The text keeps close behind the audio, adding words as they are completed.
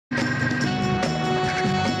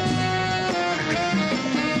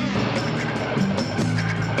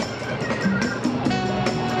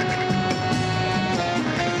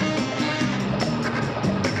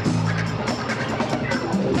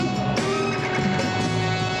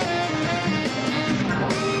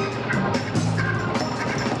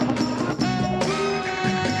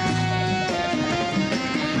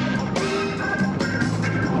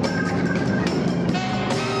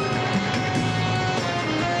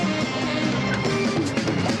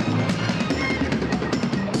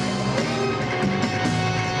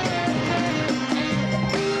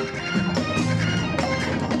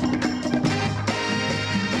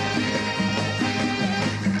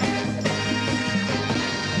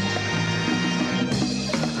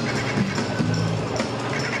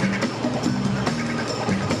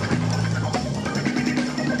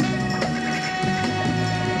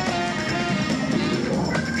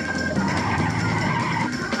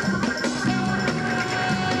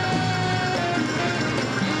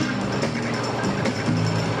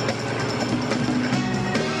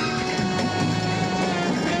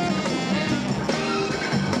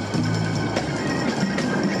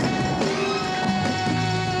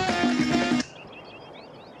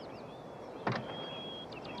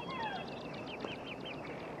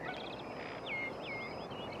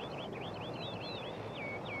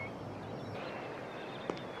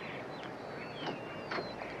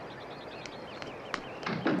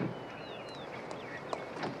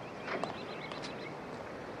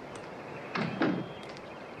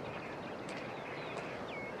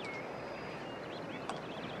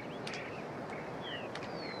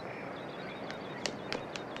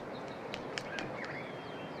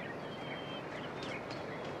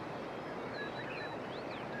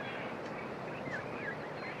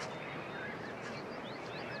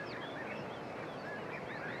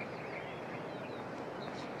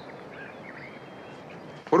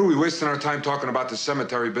What are we wasting our time talking about the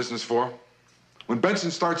cemetery business for? When Benson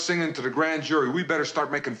starts singing to the grand jury, we better start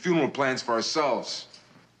making funeral plans for ourselves.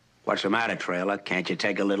 What's the matter, Trailer? Can't you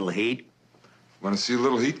take a little heat? Want to see a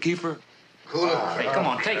little heat, Keeper? Hey, come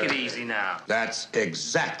on, take it easy now. That's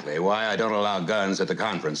exactly why I don't allow guns at the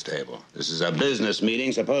conference table. This is a business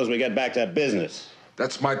meeting. Suppose we get back to business.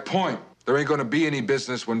 That's my point. There ain't going to be any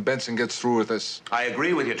business when Benson gets through with us. I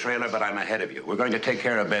agree with you, Trailer, but I'm ahead of you. We're going to take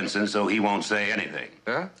care of Benson so he won't say anything.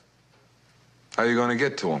 Yeah? How are you going to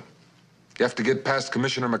get to him? You have to get past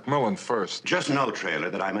Commissioner McMillan first. Just know,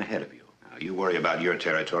 Trailer, that I'm ahead of you. Now, you worry about your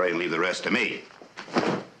territory and leave the rest to me.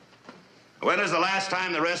 When is the last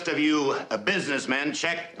time the rest of you businessmen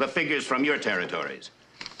checked the figures from your territories?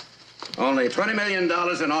 Only $20 million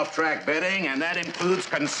in off-track betting, and that includes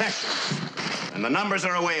concessions. And the numbers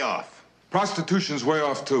are way off. Prostitution's way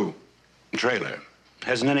off, too. Trailer,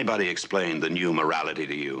 hasn't anybody explained the new morality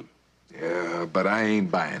to you? Yeah, but I ain't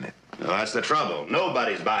buying it. Well, that's the trouble.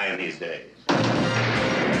 Nobody's buying these days. Get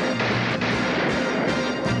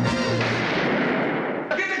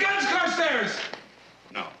the guns, Carstairs!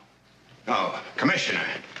 No. No, Commissioner.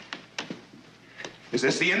 Is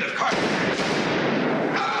this the end of Carstairs?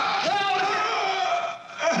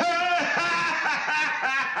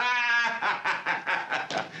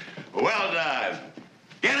 Well done.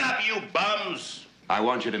 Get up, you bums. I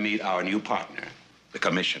want you to meet our new partner, the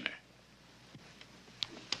Commissioner.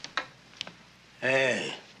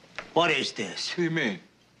 Hey, what is this? What do you mean?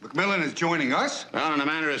 McMillan is joining us? Well, in a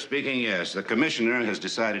manner of speaking, yes. The Commissioner has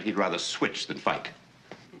decided he'd rather switch than fight.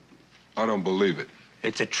 I don't believe it.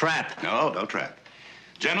 It's a trap. No, don't trap.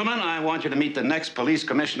 Gentlemen, I want you to meet the next police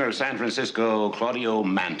commissioner of San Francisco, Claudio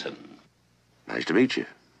Manton. Nice to meet you.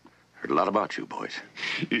 Heard a lot about you, boys.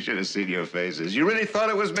 You should have seen your faces. You really thought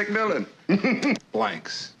it was McMillan.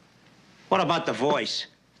 Blanks. What about the voice?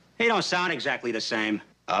 He don't sound exactly the same.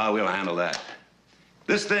 We'll handle that.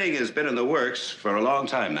 This thing has been in the works for a long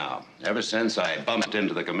time now, ever since I bumped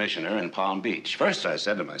into the commissioner in Palm Beach. First, I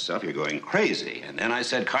said to myself, you're going crazy. And then I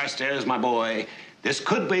said, Carstairs, my boy, this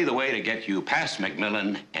could be the way to get you past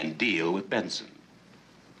McMillan and deal with Benson.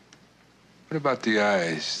 What about the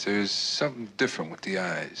eyes? There's something different with the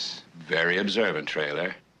eyes. Very observant,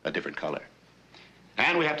 Trailer. A different color.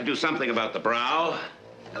 And we have to do something about the brow.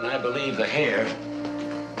 And I believe the hair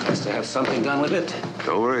has to have something done with it.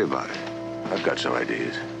 Don't worry about it. I've got some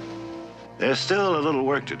ideas. There's still a little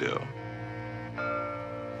work to do.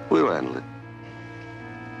 We'll handle it.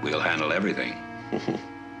 We'll handle everything.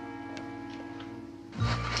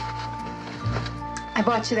 I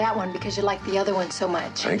bought you that one because you like the other one so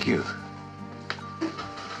much. Thank you.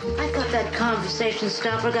 I thought that conversation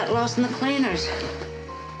stopper got lost in the cleaners.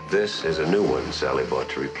 This is a new one Sally bought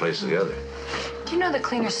to replace the other. Do you know the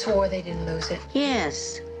cleaners swore they didn't lose it?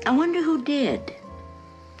 Yes. I wonder who did.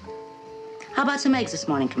 How about some eggs this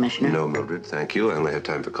morning, Commissioner? No, Mildred, thank you. I only have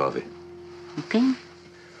time for coffee. Okay.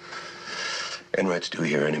 Enright's due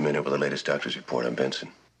here any minute with the latest doctor's report on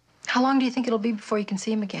Benson. How long do you think it'll be before you can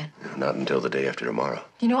see him again? Not until the day after tomorrow.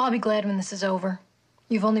 You know, I'll be glad when this is over.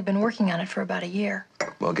 You've only been working on it for about a year.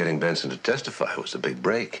 Well, getting Benson to testify was the big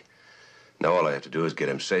break. Now all I have to do is get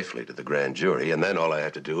him safely to the grand jury, and then all I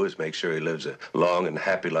have to do is make sure he lives a long and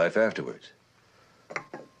happy life afterwards.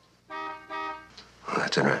 Well,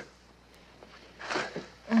 that's it, right?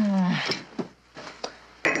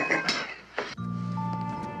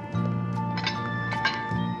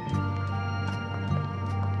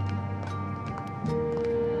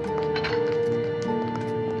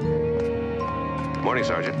 Morning,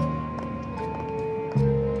 Sergeant.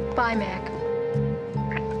 Bye, Mac.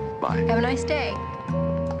 Bye. Have a nice day.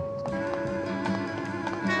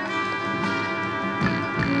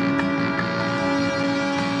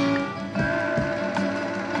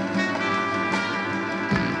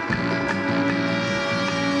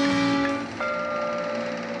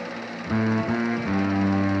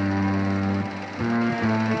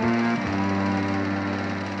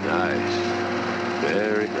 Nice.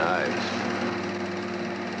 Very nice.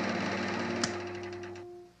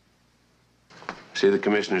 See, the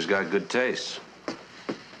commissioner's got good taste.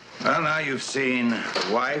 Well, now you've seen the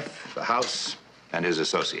wife, the house, and his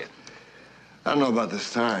associate. I don't know about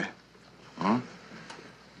this tie. Huh?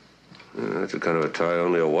 That's the kind of a tie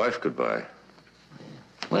only a wife could buy.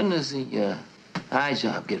 When does the eye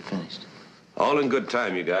job get finished? All in good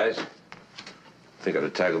time, you guys. Think I'd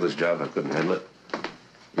have tackled this job if I couldn't handle it?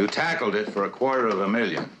 You tackled it for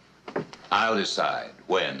 $250,000. I'll decide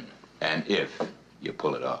when and if you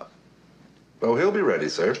pull it off. Oh, he'll be ready,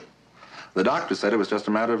 sir. The doctor said it was just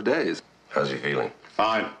a matter of days. How's he feeling?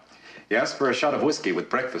 Fine. He asked for a shot of whiskey with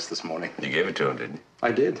breakfast this morning. You gave it to him, didn't you?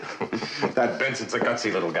 I did. That Benson's a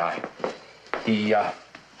gutsy little guy. He,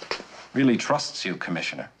 really trusts you,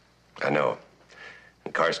 Commissioner. I know.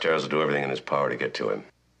 And Carstairs will do everything in his power to get to him.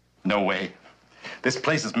 No way. This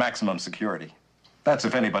place is maximum security. That's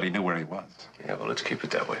if anybody knew where he was. Yeah, well, let's keep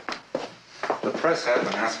it that way. The press have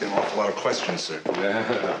been asking an awful lot of questions, sir.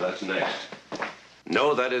 Yeah, that's next.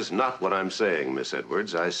 No, that is not what I'm saying, Miss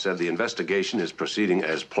Edwards. I said the investigation is proceeding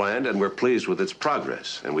as planned, and we're pleased with its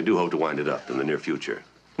progress, and we do hope to wind it up in the near future.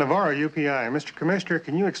 Navarro, UPI. Mr. Commissioner,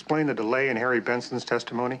 can you explain the delay in Harry Benson's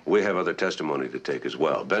testimony? We have other testimony to take as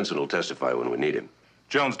well. Benson will testify when we need him.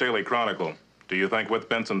 Jones Daily Chronicle. Do you think with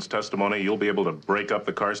Benson's testimony you'll be able to break up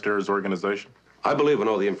the Carstairs organization? I believe when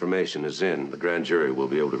all the information is in, the grand jury will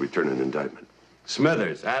be able to return an indictment.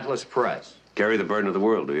 Smithers, Atlas Press. Carry the burden of the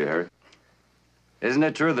world, do you, Harry? Isn't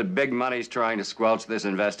it true that big money's trying to squelch this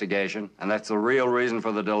investigation, and that's the real reason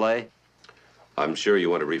for the delay? I'm sure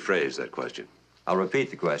you want to rephrase that question. I'll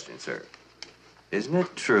repeat the question, sir. Isn't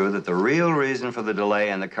it true that the real reason for the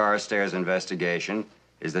delay in the Carstairs investigation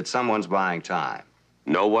is that someone's buying time?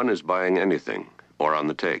 No one is buying anything or on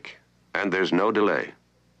the take, and there's no delay.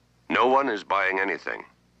 No one is buying anything.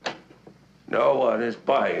 No one is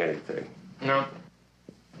buying anything. No.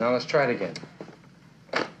 Now let's try it again.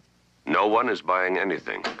 No one is buying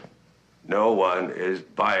anything. No one is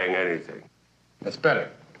buying anything. That's better.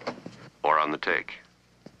 Or on the take.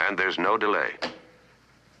 And there's no delay.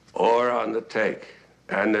 Or on the take.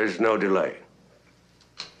 And there's no delay.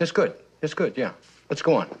 It's good. It's good, yeah. Let's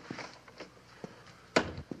go on.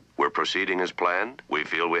 We're proceeding as planned. We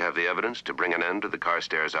feel we have the evidence to bring an end to the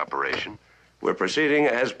Carstairs operation. We're proceeding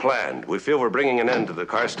as planned. We feel we're bringing an end to the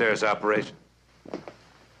Carstairs operation.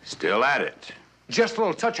 Still at it. Just a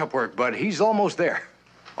little touch-up work, bud. He's almost there.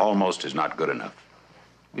 Almost is not good enough.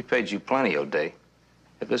 We paid you plenty, O'Day.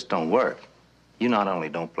 If this don't work, you not only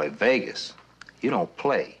don't play Vegas, you don't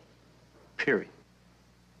play. Period.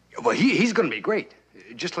 Well, he's gonna be great.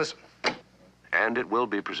 Just listen. And it will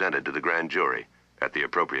be presented to the grand jury at the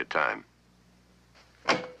appropriate time.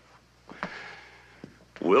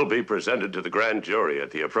 Will be presented to the grand jury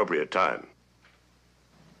at the appropriate time.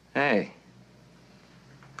 Hey,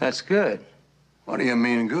 that's good. What do you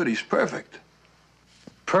mean good? He's perfect.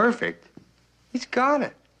 Perfect? He's got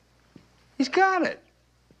it. He's got it.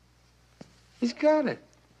 He's got it.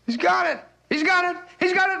 He's got it. He's got it.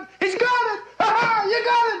 He's got it. He's got it. Ha-ha! You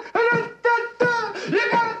got it.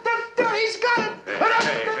 You got it. He's got it.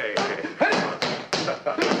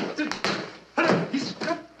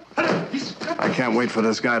 I can't wait for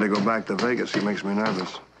this guy to go back to Vegas. He makes me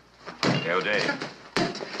nervous. Hey, O'Day.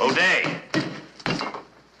 O'Day!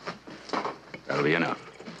 That'll be enough.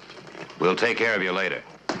 We'll take care of you later.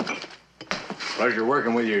 Pleasure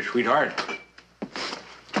working with you, sweetheart.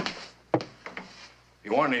 If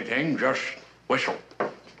you want anything, just whistle.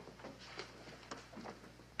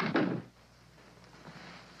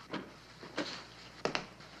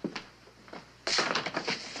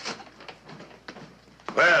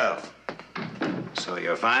 Well, so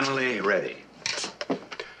you're finally ready.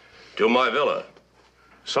 To my villa,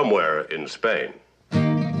 somewhere in Spain.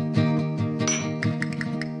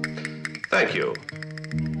 Thank you,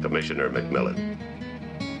 Commissioner McMillan.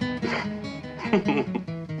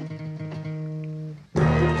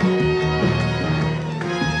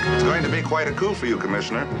 It's going to be quite a coup for you,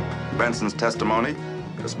 Commissioner. Benson's testimony,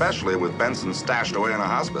 especially with Benson stashed away in a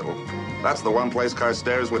hospital. That's the one place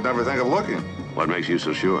Carstairs would never think of looking. What makes you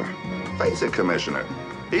so sure? Face it, Commissioner.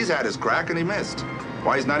 He's had his crack and he missed.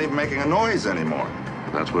 Why, he's not even making a noise anymore.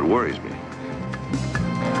 That's what worries me.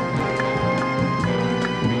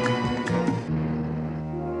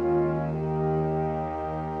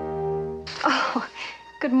 Oh,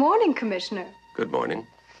 good morning, Commissioner. Good morning.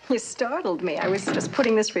 You startled me. I was just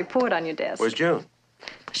putting this report on your desk. Where's June?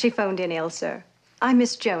 She phoned in ill, sir. I'm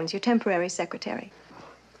Miss Jones, your temporary secretary.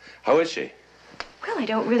 How is she? Well, I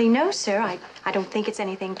don't really know, sir. I don't think it's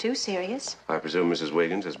anything too serious. I presume Mrs.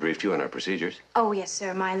 Wiggins has briefed you on our procedures? Oh, yes,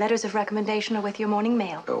 sir. My letters of recommendation are with your morning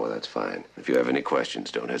mail. Oh, well, that's fine. If you have any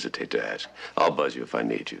questions, don't hesitate to ask. I'll buzz you if I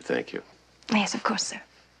need you. Thank you. Yes, of course, sir.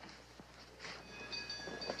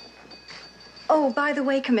 Oh, by the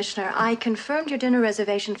way, Commissioner, I confirmed your dinner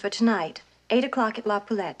reservation for tonight, 8 o'clock at La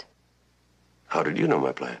Poulette. How did you know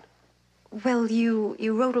my plan? Well, you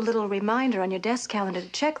wrote a little reminder on your desk calendar to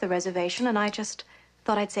check the reservation, and I just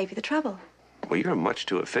thought I'd save you the trouble. Well, you're much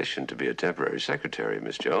too efficient to be a temporary secretary,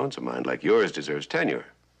 Miss Jones. A mind like yours deserves tenure.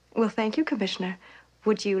 Well, thank you, Commissioner.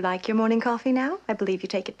 Would you like your morning coffee now? I believe you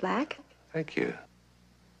take it black. Thank you.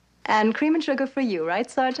 And cream and sugar for you, right,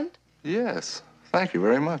 Sergeant? Yes. Thank you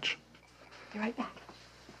very much. Be right back.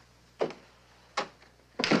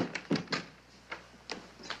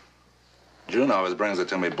 June always brings it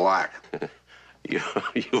to me black.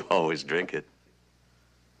 You always drink it.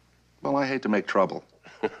 Well, I hate to make trouble.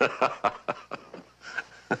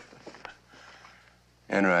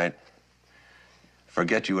 Enright,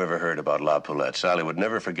 forget you ever heard about La Poulette. Sally would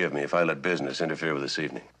never forgive me if I let business interfere with this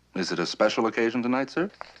evening. Is it a special occasion tonight,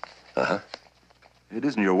 sir? Uh-huh. It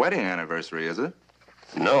isn't your wedding anniversary, is it?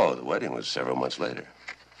 No, the wedding was several months later.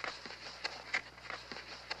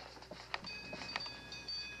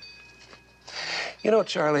 You know,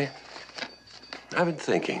 Charlie, I've been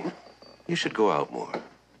thinking you should go out more.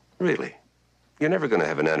 Really. You're never going to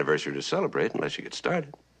have an anniversary to celebrate unless you get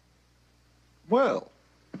started. Well,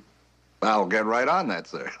 I'll get right on that,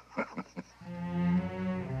 sir.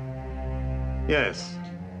 Yes,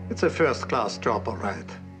 it's a first-class job, all right.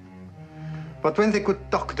 But when the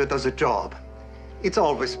good doctor does a job, it's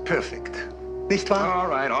always perfect. Nicht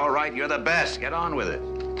wahr? All right. You're the best. Get on with it.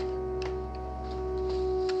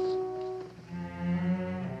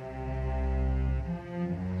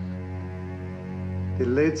 The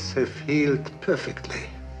lids have healed perfectly.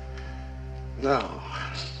 Now,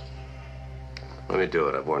 Let me do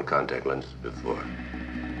it. I've worn contact lenses before.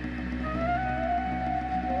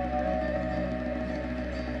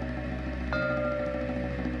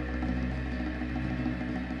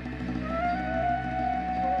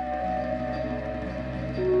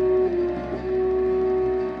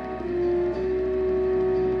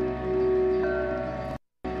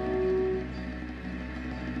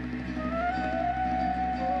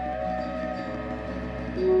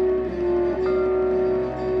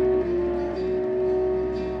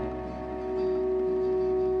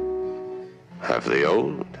 Half of the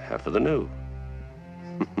old, half of the new.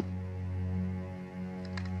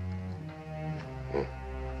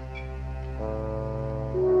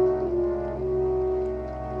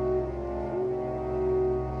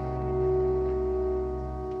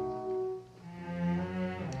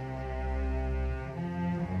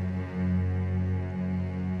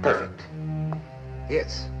 perfect.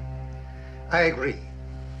 Yes, I agree.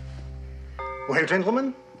 Well,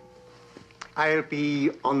 gentlemen, I'll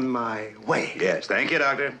be on my way. Yes, thank you,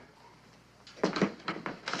 Doctor.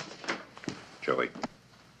 Joey.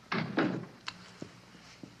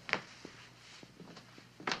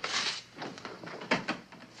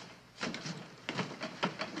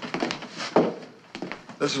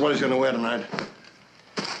 This is what he's going to wear tonight.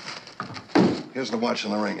 Here's the watch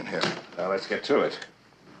and the ring in here. Now, let's get to it.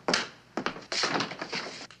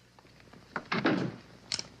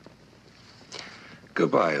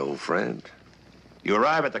 Goodbye, old friend. You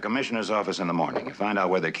arrive at the commissioner's office in the morning. You find out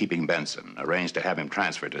where they're keeping Benson. Arrange to have him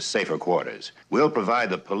transferred to safer quarters. We'll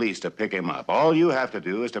provide the police to pick him up. All you have to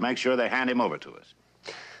do is to make sure they hand him over to us.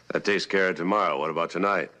 That takes care of tomorrow. What about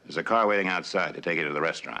tonight? There's a car waiting outside to take you to the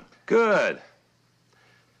restaurant. Good.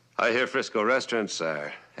 I hear Frisco restaurants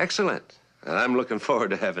are excellent. And I'm looking forward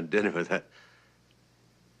to having dinner with that.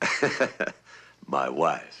 My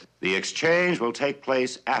wife. The exchange will take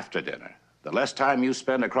place after dinner. The less time you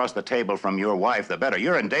spend across the table from your wife, the better.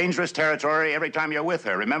 You're in dangerous territory every time you're with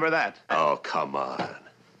her. Remember that? Oh, come on.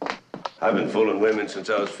 I've been fooling women since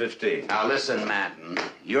I was 15. Now, listen, Manton.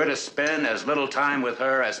 You're to spend as little time with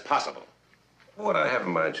her as possible. What I have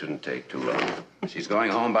in mind shouldn't take too long. She's going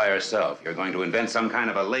home by herself. You're going to invent some kind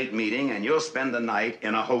of a late meeting, and you'll spend the night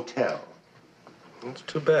in a hotel. That's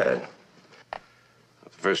too bad. The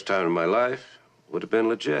first time in my life would have been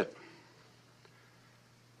legit.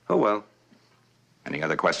 Oh, well. Any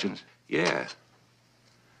other questions? Yeah.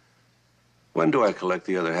 When do I collect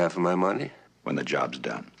the other half of my money? When the job's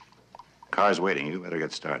done. Car's waiting. You better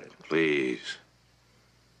get started. Please.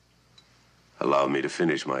 Allow me to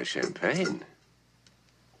finish my champagne.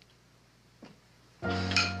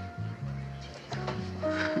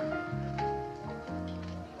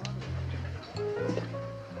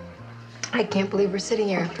 I can't believe we're sitting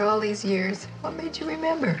here after all these years. What made you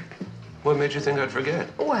remember? What made you think I'd forget?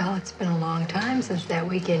 Well, it's been a long time since that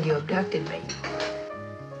weekend you abducted me.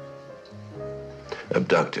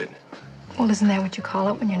 Abducted. Well, isn't that what you call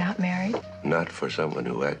it when you're not married? Not for someone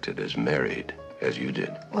who acted as married as you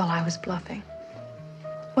did. Well, I was bluffing.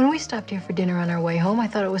 When we stopped here for dinner on our way home, I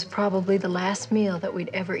thought it was probably the last meal that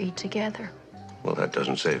we'd ever eat together. Well, that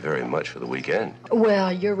doesn't say very much for the weekend.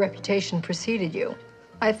 Well, your reputation preceded you.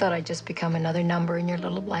 I thought I'd just become another number in your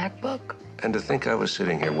little black book. And to think I was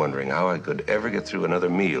sitting here wondering how I could ever get through another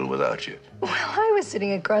meal without you. Well, I was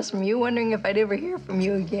sitting across from you wondering if I'd ever hear from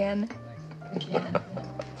you again.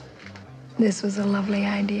 This was a lovely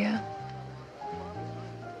idea.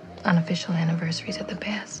 Unofficial anniversaries are the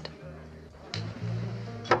best.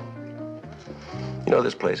 You know,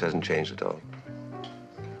 this place hasn't changed at all.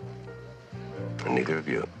 And neither have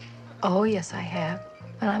you. Oh, yes, I have.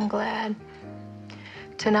 And I'm glad.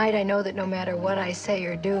 Tonight, I know that no matter what I say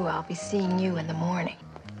or do, I'll be seeing you in the morning.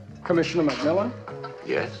 Commissioner McMillan,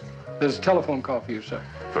 Yes? there's a telephone call for you, sir.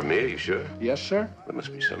 For me, are you sure? Yes, sir. There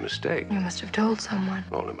must be some mistake. You must have told someone.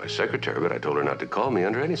 Only my secretary, but I told her not to call me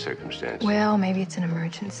under any circumstance. Well, maybe it's an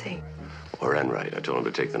emergency. Or Enright. I told him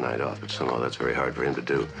to take the night off, but somehow that's very hard for him to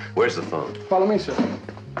do. Where's the phone? Follow me, sir.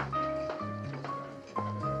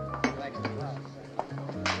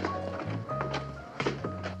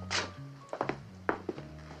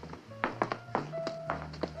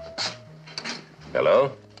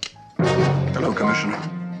 Hello? Hello, Commissioner.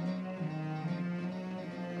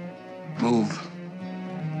 Move.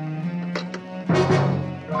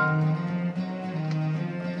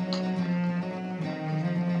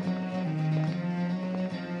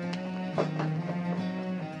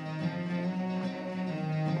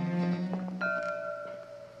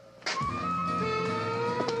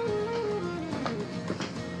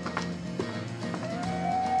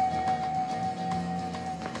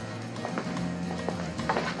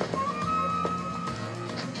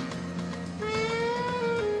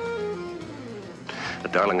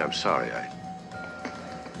 Darling, I'm sorry.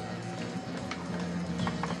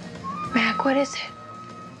 Mac, what is it?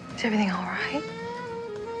 Is everything all right?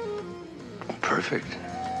 Perfect.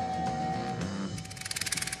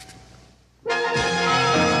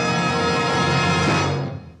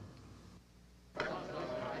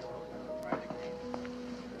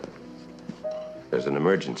 There's an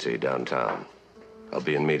emergency downtown. I'll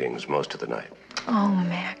be in meetings most of the night. Oh,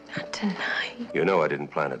 Mac, not tonight. You know I didn't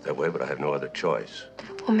plan it that way, but I have no other choice.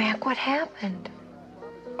 Well, Mac, what happened?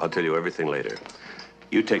 I'll tell you everything later.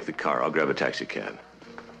 You take the car. I'll grab a taxi cab.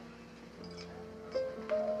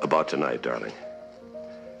 About tonight, darling.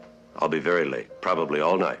 I'll be very late, probably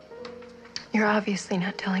all night. You're obviously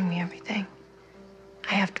not telling me everything.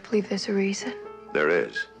 I have to believe there's a reason. There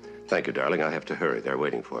is. Thank you, darling. I have to hurry. They're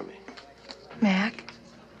waiting for me. Mac,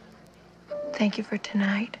 thank you for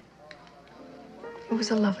tonight. It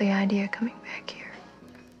was a lovely idea coming back here.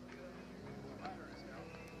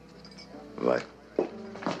 Bye.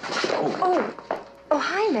 Oh,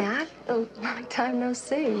 hi, Mac. Oh, long time no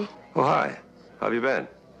see. Oh, hi. How have you been?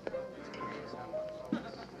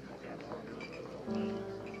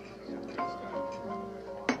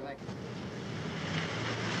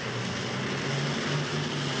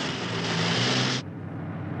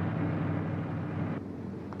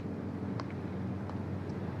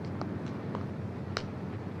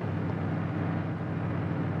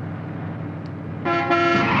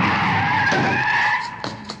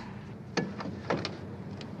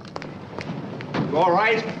 You all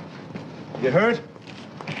right? You hurt?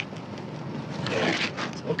 Yeah,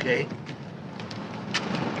 it's okay.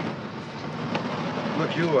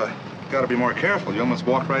 Look, you, gotta be more careful. You almost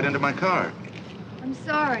walked right into my car. I'm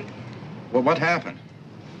sorry. Well, what happened?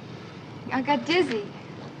 I got dizzy.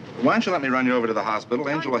 Why don't you let me run you over to the hospital?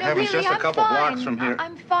 Angel, No, heaven's really, just a I'm couple fine. blocks from here.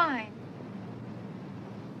 I'm fine.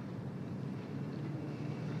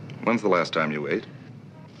 When's the last time you ate?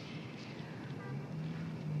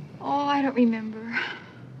 Oh, I don't remember.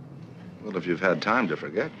 Well, if you've had time to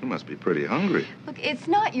forget, you must be pretty hungry. Look, it's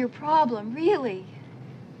not your problem, really.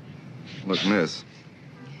 Look, miss,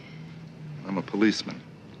 I'm a policeman.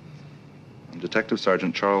 I'm Detective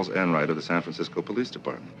Sergeant Charles Enright of the San Francisco Police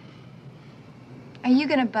Department. Are you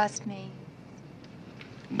gonna bust me?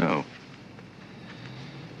 No.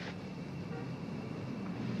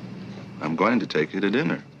 I'm going to take you to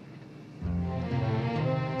dinner.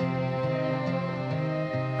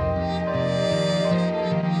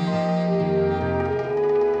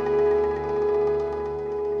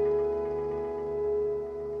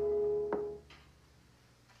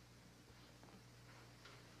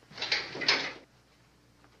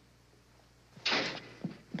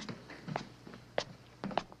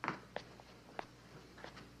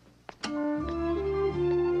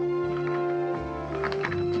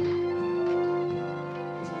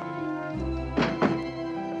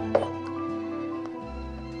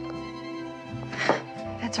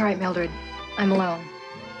 That's all right, Mildred. I'm alone.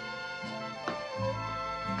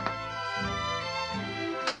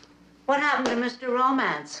 What happened to Mr.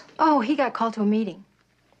 Romance? Oh, he got called to a meeting.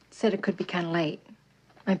 Said it could be kind of late.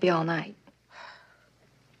 Might be all night.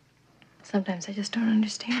 Sometimes I just don't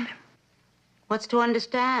understand him. What's to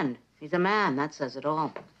understand? He's a man. That says it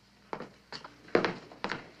all.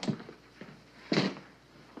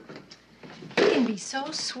 He can be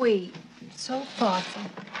so sweet, so thoughtful.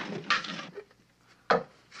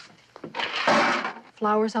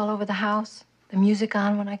 Flowers all over the house, the music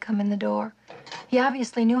on when I come in the door. He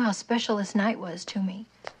obviously knew how special this night was to me.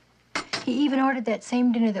 He He even ordered that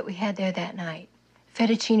same dinner that we had there that night.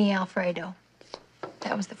 Fettuccine Alfredo.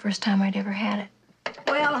 That was the first time I'd ever had it.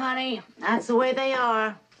 Well, honey, that's the way they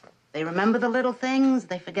are. They remember the little things,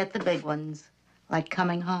 they forget the big ones. Like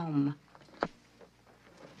coming home.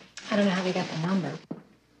 I don't know how they got the number.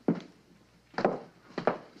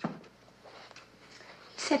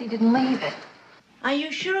 He said he didn't leave it. Are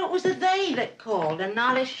you sure it was a they that called and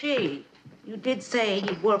not a she? You did say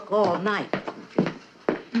he'd work all night.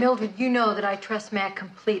 Mildred, you know that I trust Mac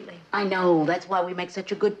completely. I know. That's why we make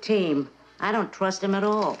such a good team. I don't trust him at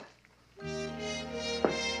all.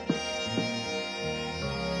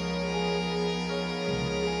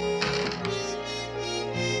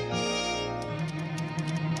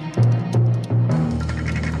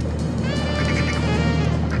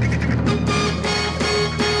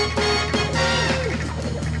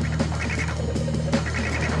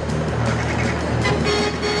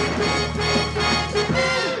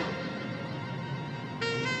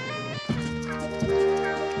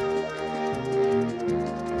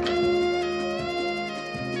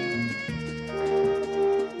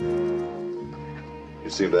 You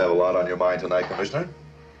seem to have a lot on your mind tonight, Commissioner.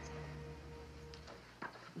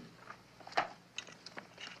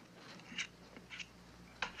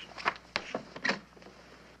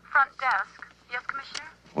 Front desk. Yes, Commissioner?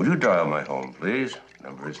 Will you dial my home, please?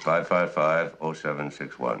 Number is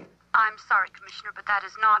 555-0761. I'm sorry, Commissioner, but that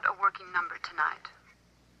is not a working number tonight.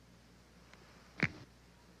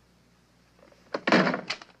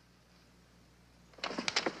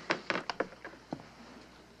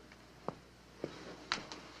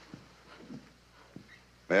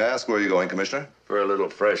 May I ask where you're going, Commissioner? For a little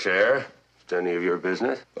fresh air. It's any of your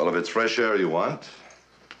business? Well, if it's fresh air you want,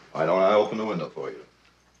 why don't I open the window for you?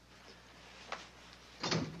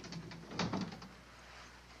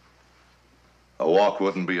 A walk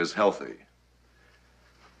wouldn't be as healthy.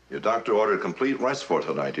 Your doctor ordered complete rest for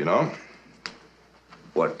tonight, you know?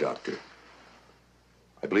 What doctor?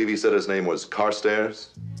 I believe he said his name was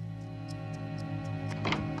Carstairs.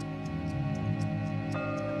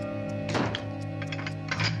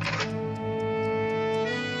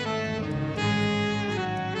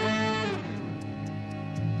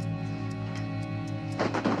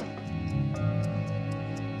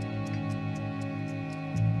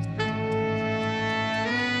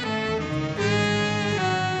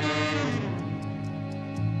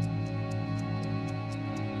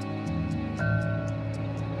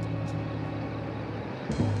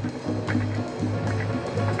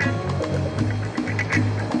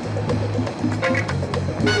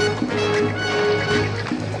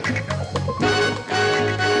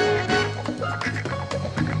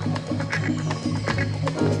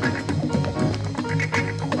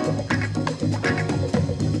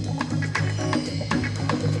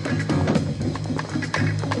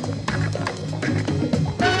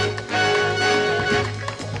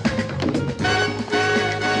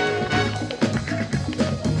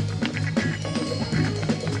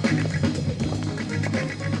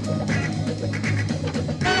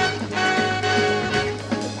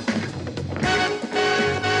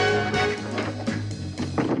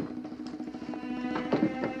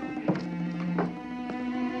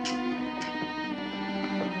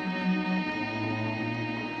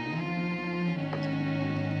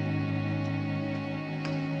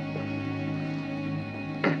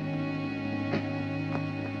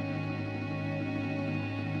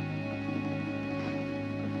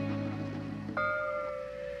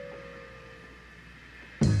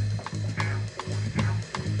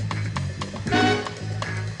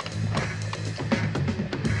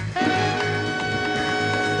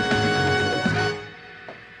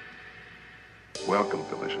 Welcome,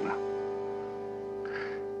 Commissioner.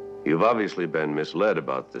 You've obviously been misled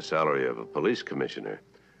about the salary of a police commissioner.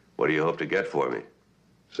 What do you hope to get for me?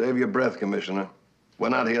 Save your breath, Commissioner. We're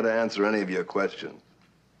not here to answer any of your questions.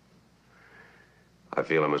 I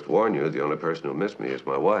feel I must warn you, the only person who missed me is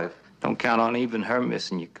my wife. Don't count on even her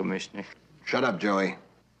missing you, Commissioner. Shut up, Joey.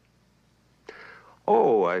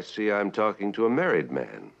 Oh, I see I'm talking to a married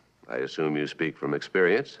man. I assume you speak from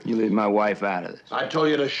experience. You leave my wife out of this. I told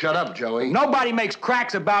you to shut up, Joey. Nobody makes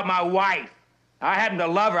cracks about my wife. I happen to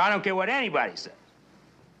love her. I don't care what anybody says.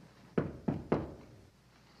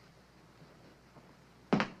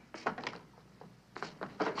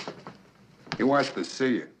 He wants to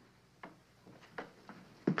see you.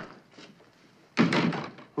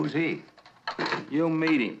 Who's he? You'll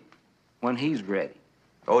meet him when he's ready.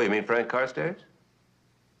 Oh, you mean Frank Carstairs?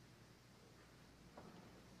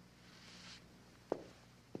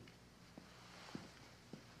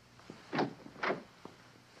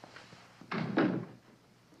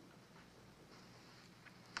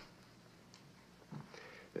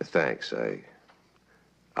 Thanks.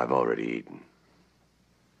 I've already eaten.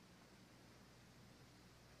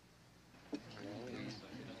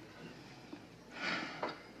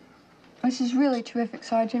 This is really terrific,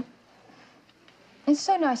 Sergeant. It's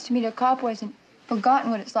so nice to meet a cop who hasn't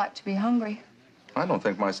forgotten what it's like to be hungry. I don't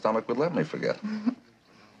think my stomach would let me forget.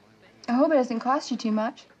 I hope it doesn't cost you too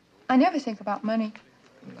much. I never think about money.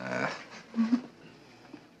 Nah.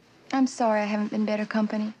 I'm sorry I haven't been better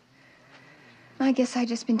company. I guess I've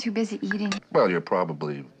just been too busy eating. Well, you're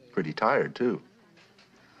probably pretty tired, too.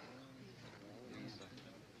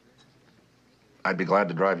 I'd be glad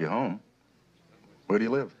to drive you home. Where do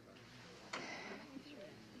you live?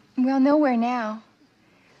 Well, nowhere now.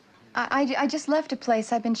 I just left a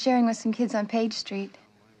place I've been sharing with some kids on Page Street.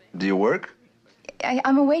 Do you work?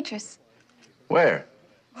 I'm a waitress. Where?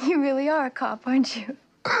 You really are a cop, aren't you?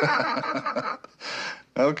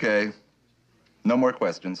 Okay. No more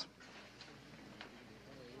questions.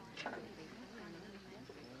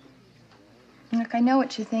 Look, I know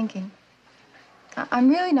what you're thinking. I'm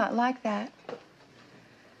really not like that.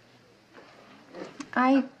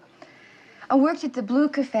 I worked at the Blue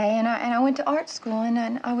Cafe, and I went to art school,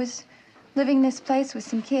 and I was living in this place with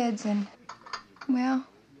some kids, and, well,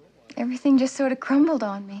 everything just sort of crumbled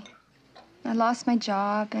on me. I lost my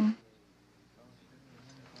job, and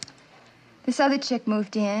this other chick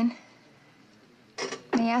moved in.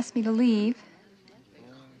 They asked me to leave.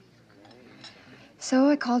 So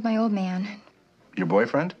I called my old man. Your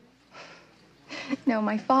boyfriend? No,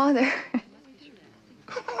 my father.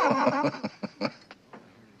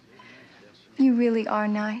 You really are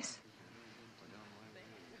nice.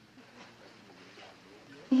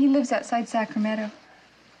 He lives outside Sacramento.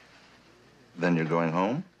 Then you're going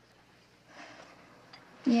home?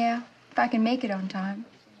 Yeah, if I can make it on time.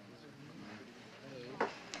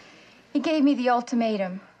 He gave me the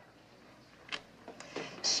ultimatum.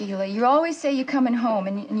 Sheila, you always say you're coming home,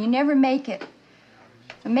 and you never make it.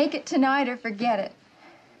 Make it tonight or forget it.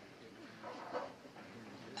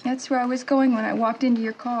 That's where I was going when I walked into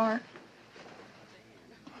your car.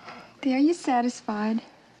 Are you satisfied?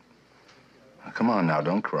 Now, come on now,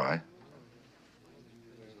 don't cry.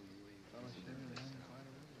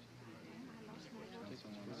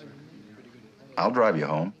 I'll drive you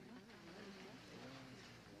home.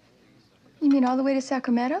 You mean all the way to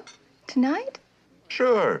Sacramento? Tonight?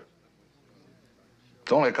 Sure.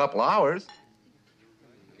 It's only a couple hours.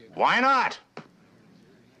 Why not?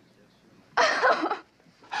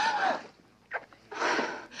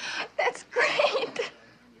 That's great.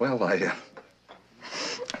 Well, I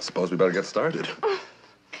suppose we better get started.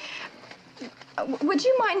 Would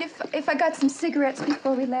you mind if I got some cigarettes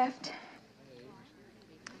before we left?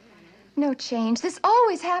 No change. This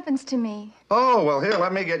always happens to me. Oh, well, here,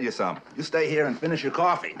 let me get you some. You stay here and finish your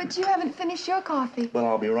coffee. But you haven't finished your coffee. Well,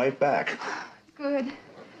 I'll be right back. Good.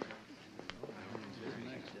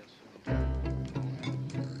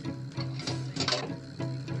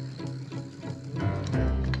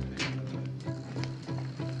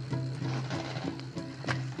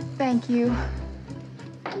 Thank you.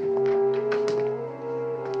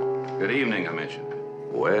 Good evening, Commissioner.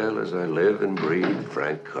 Well, as I live and breathe,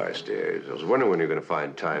 Frank Carstairs. I was wondering when you're going to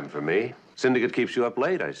find time for me. Syndicate keeps you up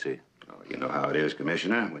late, I see. Oh, you know how it is,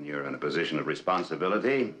 Commissioner, when you're in a position of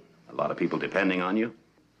responsibility. A lot of people depending on you.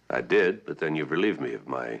 I did, but then you've relieved me of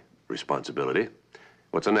my responsibility.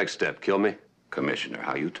 What's the next step? Kill me? Commissioner,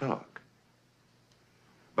 how you talk.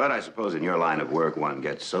 But I suppose in your line of work, one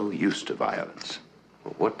gets so used to violence.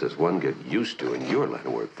 Well, what does one get used to in your line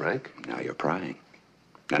of work, Frank? Now you're prying.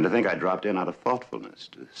 And to think I dropped in out of thoughtfulness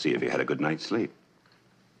to see if you had a good night's sleep.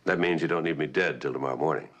 That means you don't need me dead till tomorrow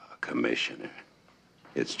morning. Commissioner,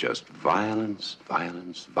 it's just violence,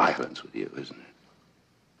 violence, violence with you, isn't it?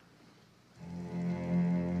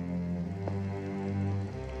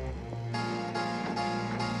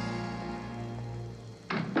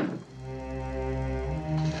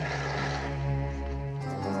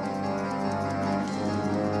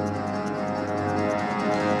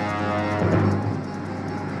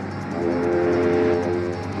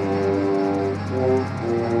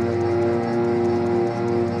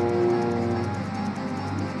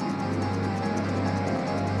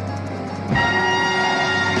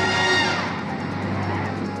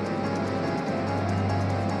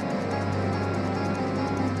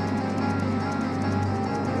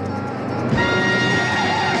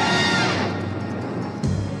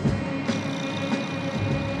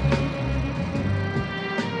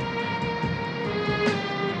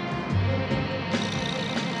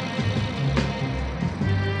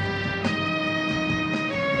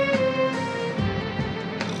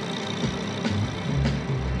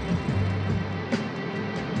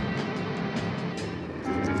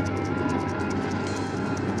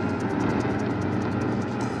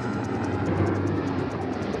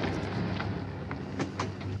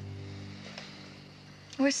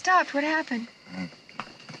 We're stopped. What happened?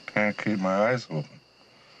 Can't keep my eyes open.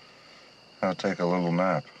 I'll take a little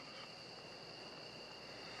nap.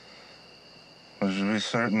 We should be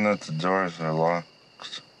certain that the doors are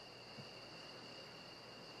locked.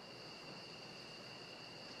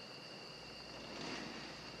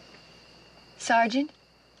 Sergeant?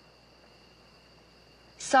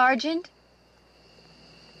 Sergeant?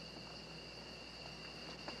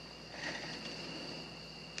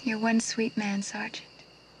 You're one sweet man, Sergeant.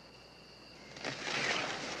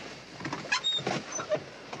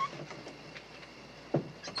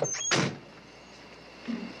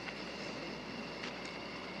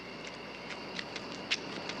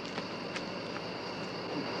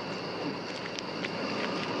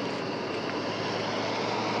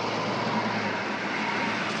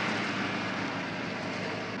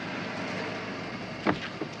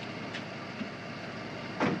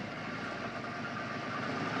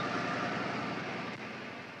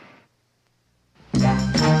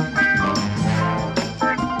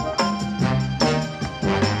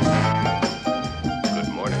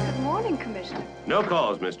 No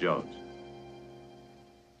calls, Miss Jones.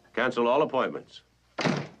 Cancel all appointments.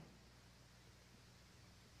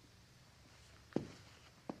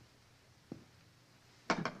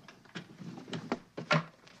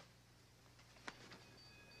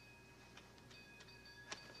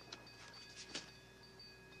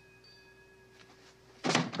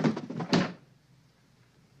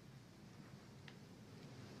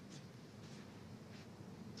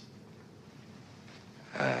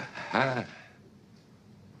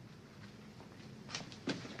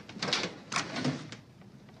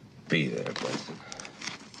 Be there, Benson.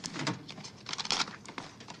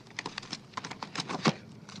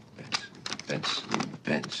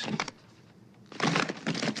 Benson.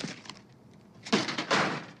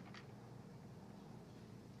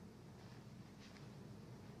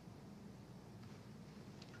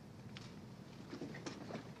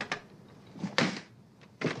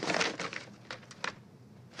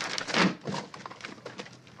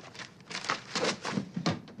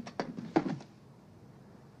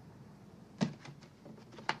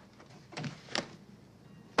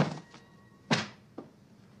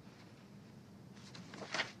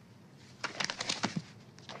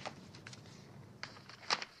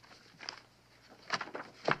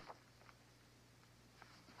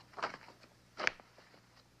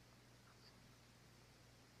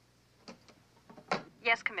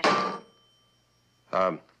 Yes, Commissioner.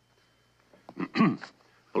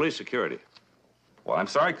 Police security. Well, I'm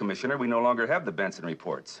sorry, Commissioner. We no longer have the Benson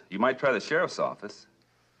reports. You might try the sheriff's office.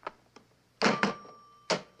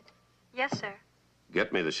 Yes, sir.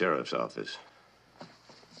 Get me the sheriff's office.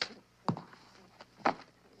 The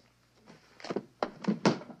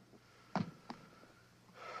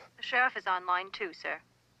sheriff is on line 2, sir.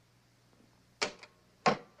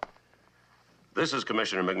 This is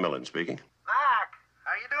Commissioner McMillan speaking. Mac,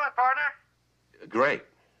 how you doing, partner? Great.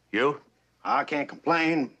 You? I can't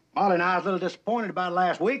complain. Molly and I was a little disappointed about it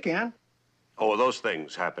last weekend. Oh, well, those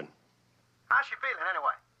things happen. How's she feeling,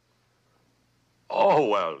 anyway? Oh,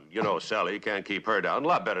 well, you know, Sally can't keep her down. A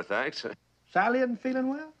lot better, thanks. Sally isn't feeling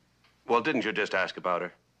well? Well, didn't you just ask about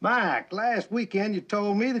her? Mac, last weekend you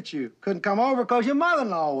told me that you couldn't come over because your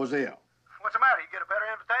mother-in-law was ill. What's the matter? You get a better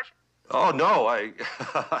invitation? Oh, no,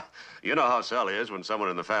 you know how Sally is when someone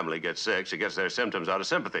in the family gets sick. She gets their symptoms out of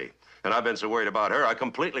sympathy. And I've been so worried about her, I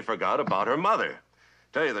completely forgot about her mother.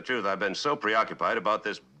 Tell you the truth, I've been so preoccupied about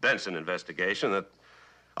this Benson investigation that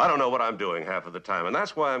I don't know what I'm doing half of the time. And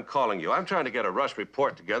that's why I'm calling you. I'm trying to get a rush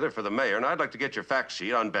report together for the mayor, and I'd like to get your fact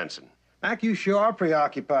sheet on Benson. Mac, you sure are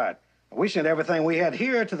preoccupied. We sent everything we had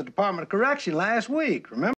here to the Department of Correction last week, remember?